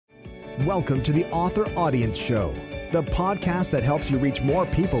Welcome to the Author Audience Show, the podcast that helps you reach more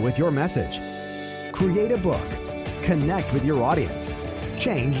people with your message. Create a book, connect with your audience,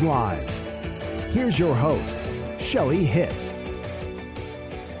 change lives. Here's your host, Shelly Hitz.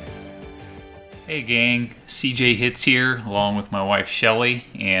 Hey gang, CJ Hitz here, along with my wife Shelly,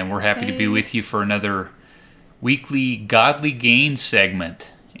 and we're happy to be with you for another weekly Godly Gain segment.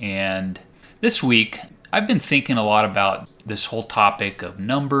 And this week, I've been thinking a lot about this whole topic of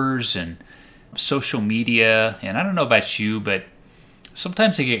numbers and social media, and I don't know about you, but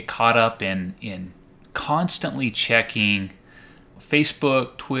sometimes I get caught up in constantly checking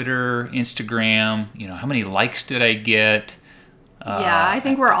Facebook, Twitter, Instagram, how many likes did I get? Yeah, I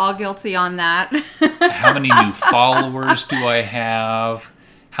think we're all guilty on that. How many new followers do I have?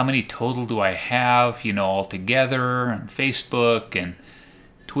 How many total do I have, all together on Facebook and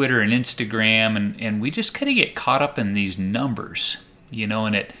Twitter and Instagram? And we just kind of get caught up in these numbers,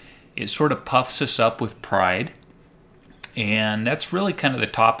 and it sort of puffs us up with pride. And that's really kind of the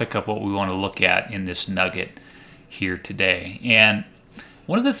topic of what we want to look at in this nugget here today. And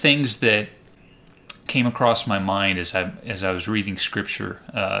one of the things that came across my mind as I was reading scripture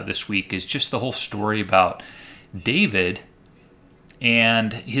this week is just the whole story about David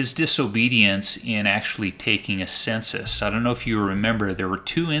and his disobedience in actually taking a census. I don't know if you remember, there were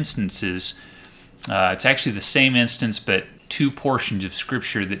two instances. It's actually the same instance, but two portions of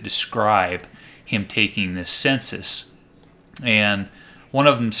scripture that describe him taking this census. And one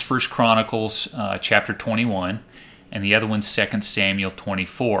of them is 1 Chronicles chapter 21, and the other one's 2 Samuel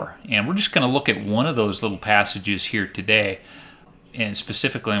 24. And we're just going to look at one of those little passages here today. And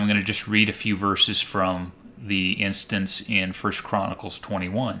specifically, I'm going to just read a few verses from the instance in 1 Chronicles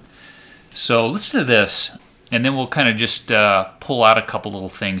 21. So listen to this, and then we'll kind of just pull out a couple little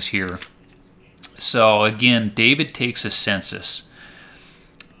things here. So again, David takes a census.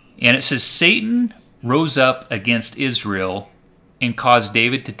 And it says, Satan rose up against Israel and caused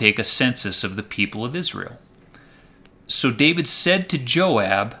David to take a census of the people of Israel. So David said to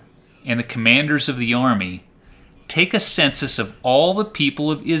Joab and the commanders of the army, take a census of all the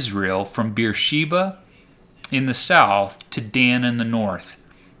people of Israel from Beersheba in the south to Dan in the north,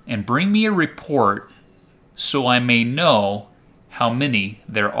 and bring me a report so I may know how many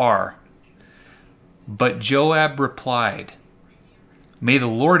there are. But Joab replied, may the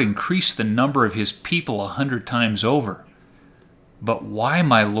Lord increase the number of his people 100 times over. But why,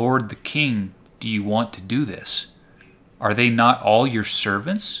 my lord the king, do you want to do this? Are they not all your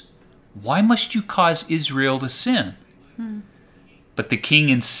servants? Why must you cause Israel to sin? But the king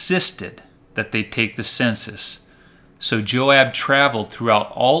insisted that they take the census. So Joab traveled throughout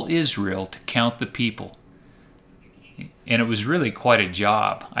all Israel to count the people. And it was really quite a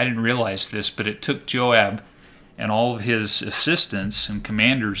job. I didn't realize this, but it took Joab and all of his assistants and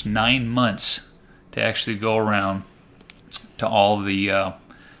commanders 9 months to actually go around to all the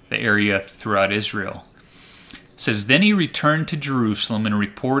area throughout Israel. It says, then he returned to Jerusalem and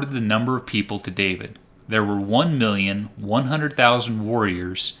reported the number of people to David. There were 1,100,000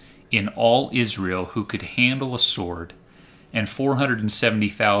 warriors in all Israel who could handle a sword, and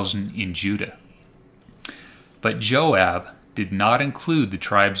 470,000 in Judah. But Joab did not include the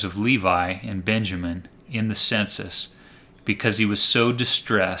tribes of Levi and Benjamin in the census because he was so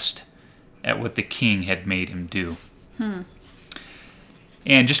distressed at what the king had made him do.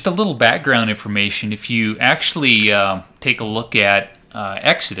 And just a little background information, if you actually take a look at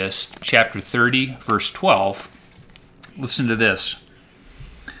Exodus chapter 30, verse 12, listen to this.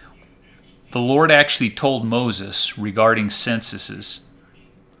 The Lord actually told Moses regarding censuses.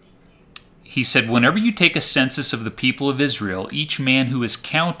 He said, whenever you take a census of the people of Israel, each man who is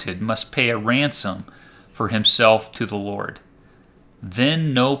counted must pay a ransom for himself to the Lord.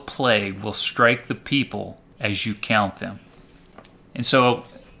 Then no plague will strike the people as you count them. And so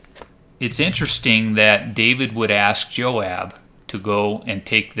it's interesting that David would ask Joab to go and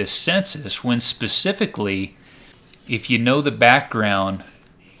take this census when specifically, if you know the background,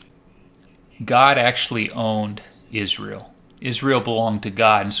 God actually owned Israel. Israel belonged to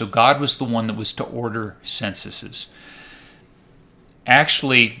God, and so God was the one that was to order censuses.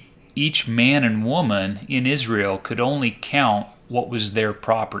 Actually, each man and woman in Israel could only count what was their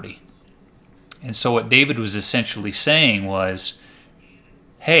property. And so what David was essentially saying was,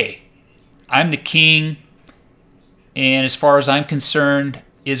 hey, I'm the king, and as far as I'm concerned,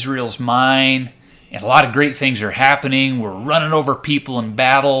 Israel's mine, and a lot of great things are happening. We're running over people in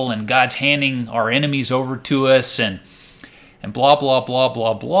battle, and God's handing our enemies over to us, and blah, blah, blah,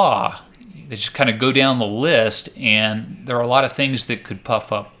 blah, blah. They just kind of go down the list, and there are a lot of things that could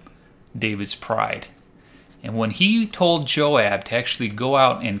puff up David's pride. And when he told Joab to actually go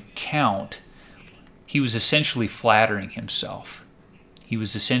out and count, he was essentially flattering himself. He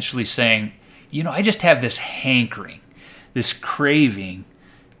was essentially saying, I just have this hankering, this craving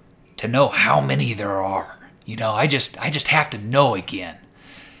to know how many there are. I just have to know again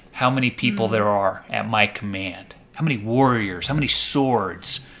how many people there are at my command, how many warriors, how many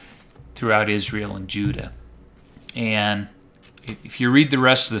swords throughout Israel and Judah. And if you read the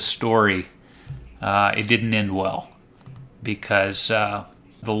rest of the story, it didn't end well, because the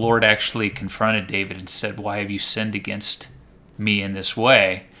Lord actually confronted David and said, "Why have you sinned against me in this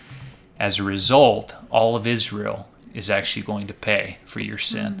way?" As a result, all of Israel is actually going to pay for your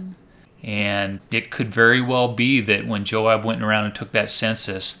sin. And it could very well be that when Joab went around and took that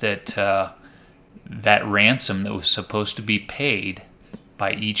census, that that ransom that was supposed to be paid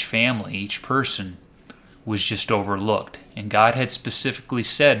by each family, each person, was just overlooked. And God had specifically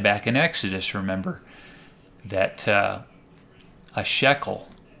said back in Exodus, remember, that a shekel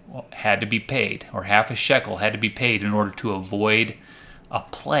had to be paid, or half a shekel had to be paid in order to avoid a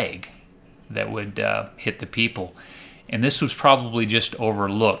plague that would hit the people. And this was probably just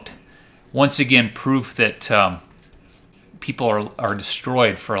overlooked. Once again, proof that people are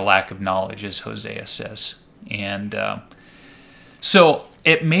destroyed for a lack of knowledge, as Hosea says. And so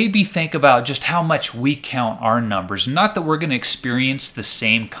it made me think about just how much we count our numbers. Not that we're going to experience the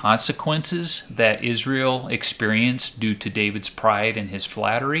same consequences that Israel experienced due to David's pride and his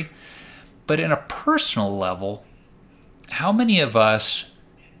flattery, but in a personal level, how many of us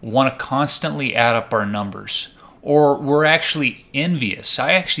want to constantly add up our numbers? Or we're actually envious.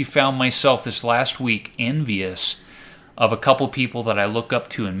 I actually found myself this last week envious of a couple people that I look up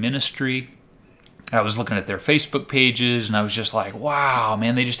to in ministry. I was looking at their Facebook pages, and I was just like, wow,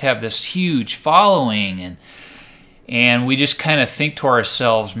 man, they just have this huge following. And we just kind of think to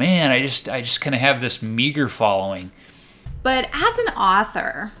ourselves, man, I just kind of have this meager following. But as an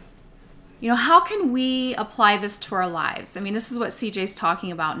author, how can we apply this to our lives? I mean, this is what CJ's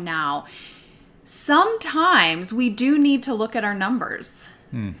talking about now. Sometimes we do need to look at our numbers,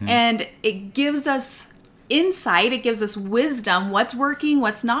 and it gives us insight, it gives us wisdom, what's working,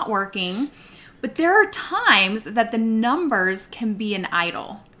 what's not working. But there are times that the numbers can be an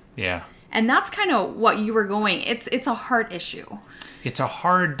idol. Yeah. And that's kind of what you were going. It's a heart issue. It's a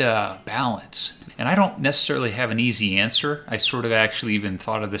hard balance. And I don't necessarily have an easy answer. I sort of actually even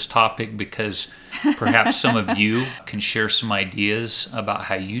thought of this topic because perhaps some of you can share some ideas about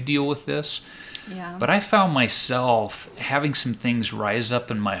how you deal with this. Yeah. But I found myself having some things rise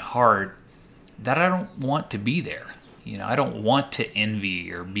up in my heart that I don't want to be there. I don't want to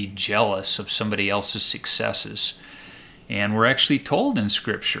envy or be jealous of somebody else's successes. And we're actually told in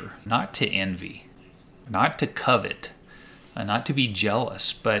Scripture not to envy, not to covet, not to be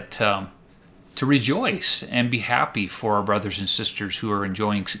jealous, but to rejoice and be happy for our brothers and sisters who are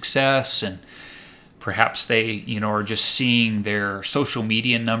enjoying success, and perhaps they, are just seeing their social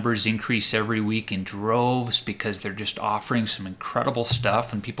media numbers increase every week in droves because they're just offering some incredible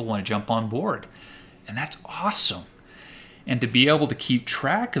stuff and people want to jump on board. And that's awesome. And to be able to keep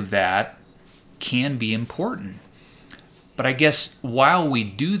track of that can be important. But I guess while we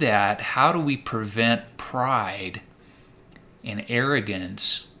do that, how do we prevent pride and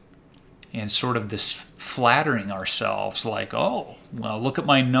arrogance and sort of this flattering ourselves like, oh, well, look at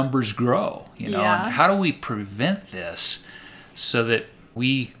my numbers grow, Yeah. And how do we prevent this so that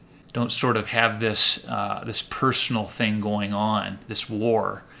we don't sort of have this this personal thing going on, this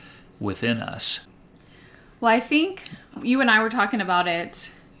war within us? Well, I think you and I were talking about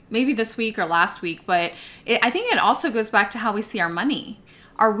it maybe this week or last week, but I think it also goes back to how we see our money.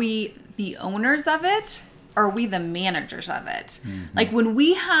 Are we the owners of it, or are we the managers of it? Like when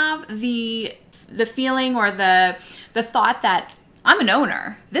we have the feeling or the thought that I'm an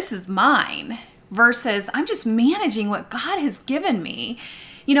owner, this is mine, versus I'm just managing what God has given me.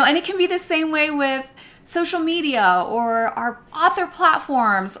 And it can be the same way with social media or our author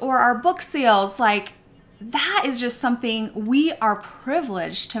platforms or our book sales. Like, that is just something we are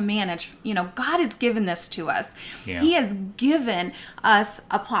privileged to manage. God has given this to us. Yeah. He has given us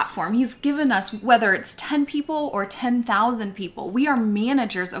a platform. He's given us, whether it's 10 people or 10,000 people, we are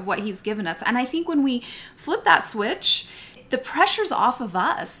managers of what He's given us. And I think when we flip that switch, the pressure's off of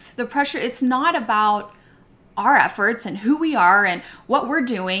us. It's not about our efforts and who we are and what we're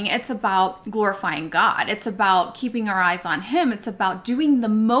doing. It's about glorifying God. It's about keeping our eyes on Him. It's about doing the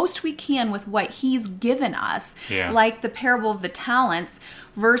most we can with what He's given us, like the parable of the talents,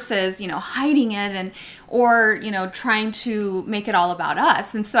 versus, hiding it or trying to make it all about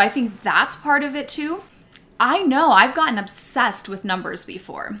us. And so I think that's part of it too. I know I've gotten obsessed with numbers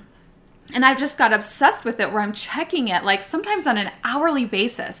before. And I've just got obsessed with it where I'm checking it like sometimes on an hourly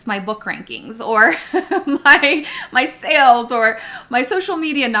basis, my book rankings or my sales or my social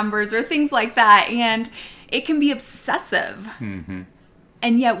media numbers or things like that. And it can be obsessive. Mm-hmm.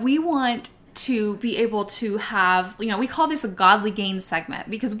 And yet we want to be able to have, we call this a godly gain segment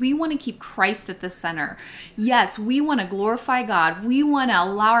because we want to keep Christ at the center. Yes, we want to glorify God. We want to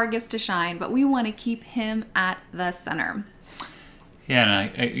allow our gifts to shine, but we want to keep him at the center. Yeah,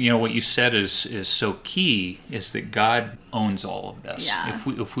 and what you said is so key, is that God owns all of this. Yeah.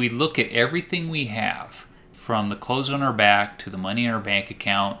 If we look at everything we have, from the clothes on our back to the money in our bank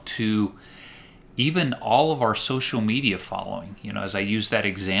account to even all of our social media following, as I use that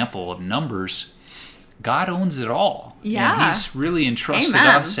example of numbers, God owns it all. Yeah. And he's really entrusted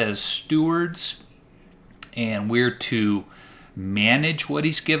us as stewards, and we're to manage what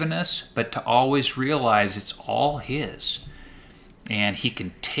he's given us, but to always realize it's all his. And he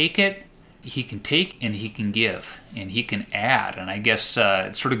can take it, and he can give, and he can add. And I guess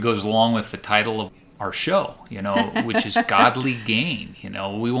it sort of goes along with the title of our show, which is godly gain.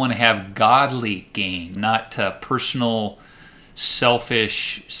 We want to have godly gain, not personal,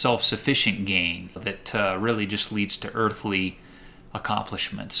 selfish, self-sufficient gain that really just leads to earthly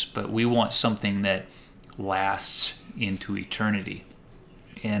accomplishments. But we want something that lasts into eternity.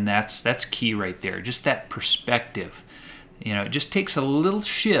 And that's key right there. Just that perspective. It just takes a little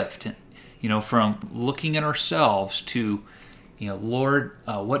shift, from looking at ourselves to, Lord,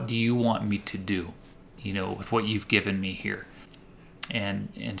 what do you want me to do, with what you've given me here? And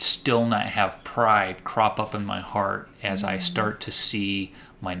still not have pride crop up in my heart as I start to see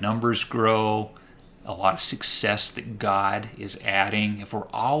my numbers grow, a lot of success that God is adding. If we're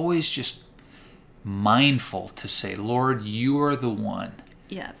always just mindful to say, Lord, you are the one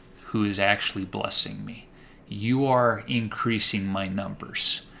who is actually blessing me. You are increasing my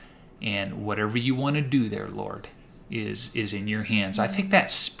numbers. And whatever you want to do there, Lord, is in your hands. I think that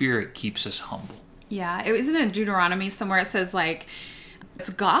spirit keeps us humble. Yeah, it isn't in Deuteronomy somewhere it says it's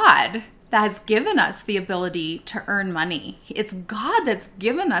God that has given us the ability to earn money. It's God that's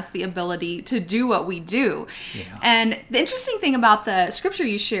given us the ability to do what we do. Yeah. And the interesting thing about the scripture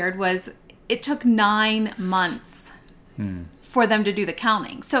you shared was it took 9 months for them to do the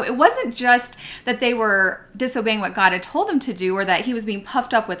counting. So it wasn't just that they were disobeying what God had told them to do or that he was being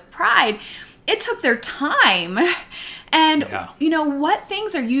puffed up with pride. It took their time. And, what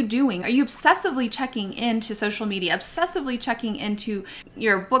things are you doing? Are you obsessively checking into social media, obsessively checking into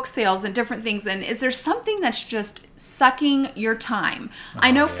your book sales and different things? And is there something that's just sucking your time?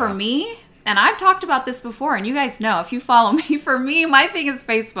 I know for me, and I've talked about this before, and you guys know, if you follow me, for me, my thing is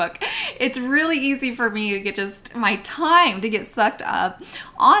Facebook. It's really easy for me to get just my time to get sucked up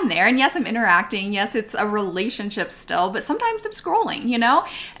on there. And yes, I'm interacting. Yes, it's a relationship still, but sometimes I'm scrolling,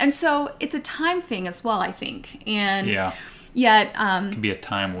 And so it's a time thing as well, I think. And yet... it can be a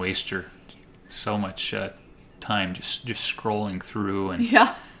time waster. So much time just scrolling through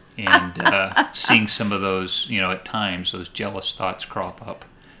and... and seeing some of those, at times, those jealous thoughts crop up.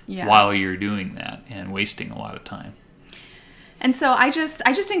 While you're doing that and wasting a lot of time. And so I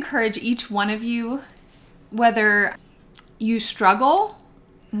just encourage each one of you, whether you struggle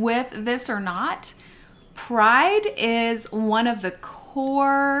with this or not, pride is one of the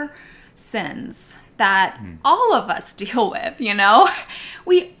core sins that all of us deal with,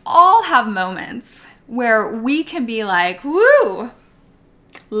 We all have moments where we can be like, woo,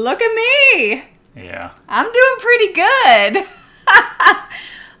 look at me. Yeah. I'm doing pretty good.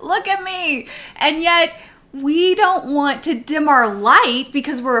 Look at me. And yet we don't want to dim our light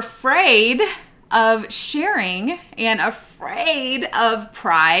because we're afraid of sharing and afraid of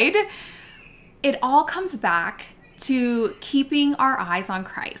pride. It all comes back to keeping our eyes on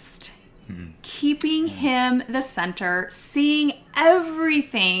Christ, keeping him the center, seeing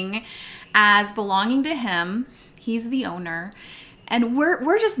everything as belonging to him. He's the owner. And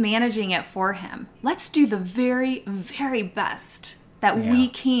we're just managing it for him. Let's do the very, very best that we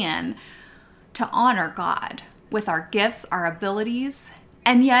can to honor God with our gifts, our abilities.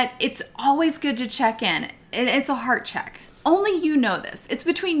 And yet it's always good to check in. It's a heart check. Only you know this. It's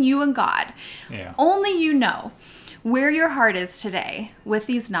between you and God. Yeah. Only you know where your heart is today with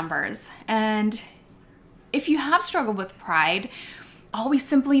these numbers. And if you have struggled with pride, all we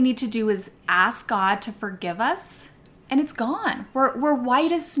simply need to do is ask God to forgive us, and it's gone. We're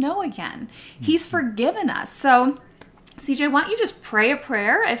white as snow again. He's forgiven us. So CJ, why don't you just pray a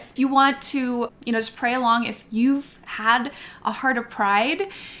prayer? If you want to, just pray along. If you've had a heart of pride,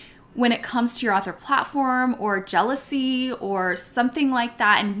 when it comes to your author platform or jealousy or something like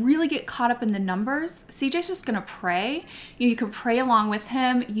that and really get caught up in the numbers, CJ's just going to pray. You can pray along with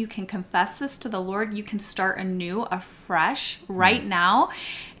him. You can confess this to the Lord. You can start anew, afresh right now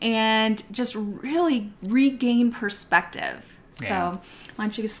and just really regain perspective. Yeah. So why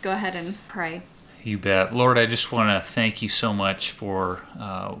don't you just go ahead and pray? You bet. Lord, I just want to thank you so much for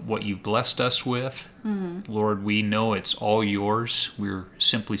what you've blessed us with. Lord, we know it's all yours. We're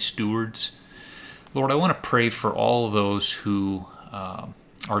simply stewards. Lord, I want to pray for all of those who are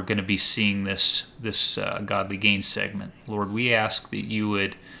going to be seeing this Godly Gain segment. Lord, we ask that you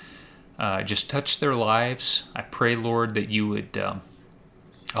would just touch their lives. I pray, Lord, that you would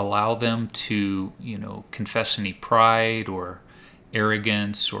allow them to, confess any pride or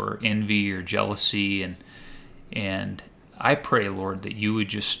arrogance or envy or jealousy, and I pray, Lord, that you would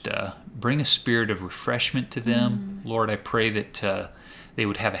just bring a spirit of refreshment to them. Lord, I pray that they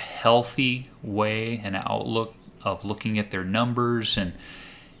would have a healthy way and outlook of looking at their numbers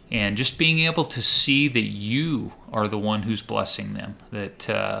and just being able to see that you are the one who's blessing them, that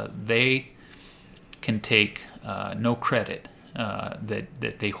they can take no credit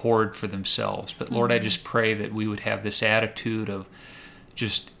that they hoard for themselves. But Lord, I just pray that we would have this attitude of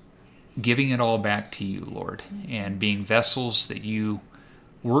just giving it all back to you, Lord, and being vessels that you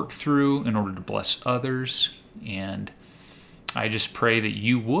work through in order to bless others. And I just pray that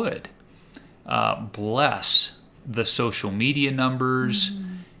you would bless the social media numbers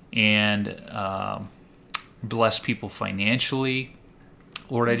and bless people financially.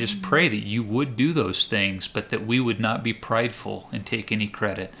 Lord, I just pray that you would do those things, but that we would not be prideful and take any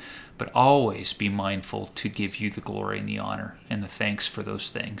credit, but always be mindful to give you the glory and the honor and the thanks for those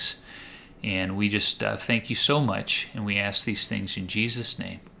things. And we just thank you so much, and we ask these things in Jesus'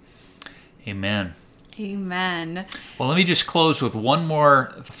 name. Amen. Amen. Well, let me just close with one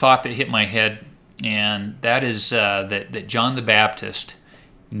more thought that hit my head, and that is that John the Baptist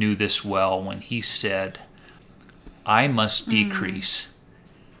knew this well when he said, I must decrease,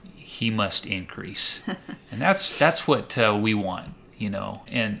 he must increase. And that's what we want,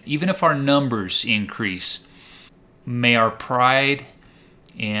 And even if our numbers increase, may our pride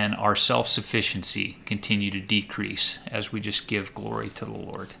and our self-sufficiency continue to decrease as we just give glory to the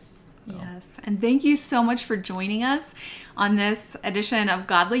Lord. Yes, and thank you so much for joining us on this edition of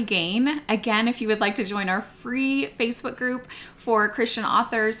Godly Gain. Again, if you would like to join our free Facebook group for Christian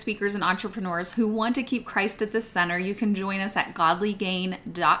authors, speakers, and entrepreneurs who want to keep Christ at the center, you can join us at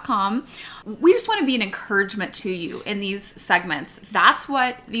godlygain.com. We just want to be an encouragement to you in these segments. That's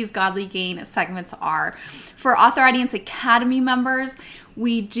what these Godly Gain segments are. For Author Audience Academy members,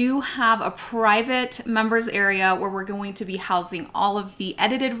 we do have a private members area where we're going to be housing all of the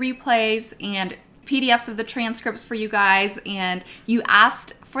edited replays and PDFs of the transcripts for you guys. And you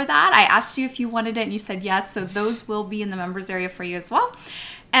asked for that. I asked you if you wanted it and you said yes. So those will be in the members area for you as well.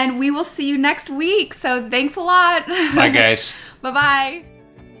 And we will see you next week. So thanks a lot. Bye, guys. Bye-bye.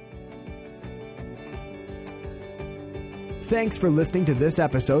 Thanks for listening to this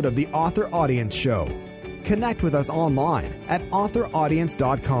episode of the Author Audience Show. Connect with us online at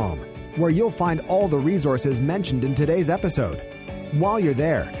authoraudience.com, where you'll find all the resources mentioned in today's episode. While you're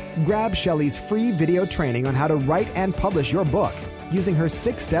there, grab Shelley's free video training on how to write and publish your book using her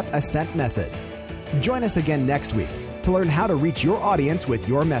 6-step Ascent method. Join us again next week to learn how to reach your audience with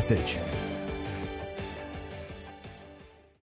your message.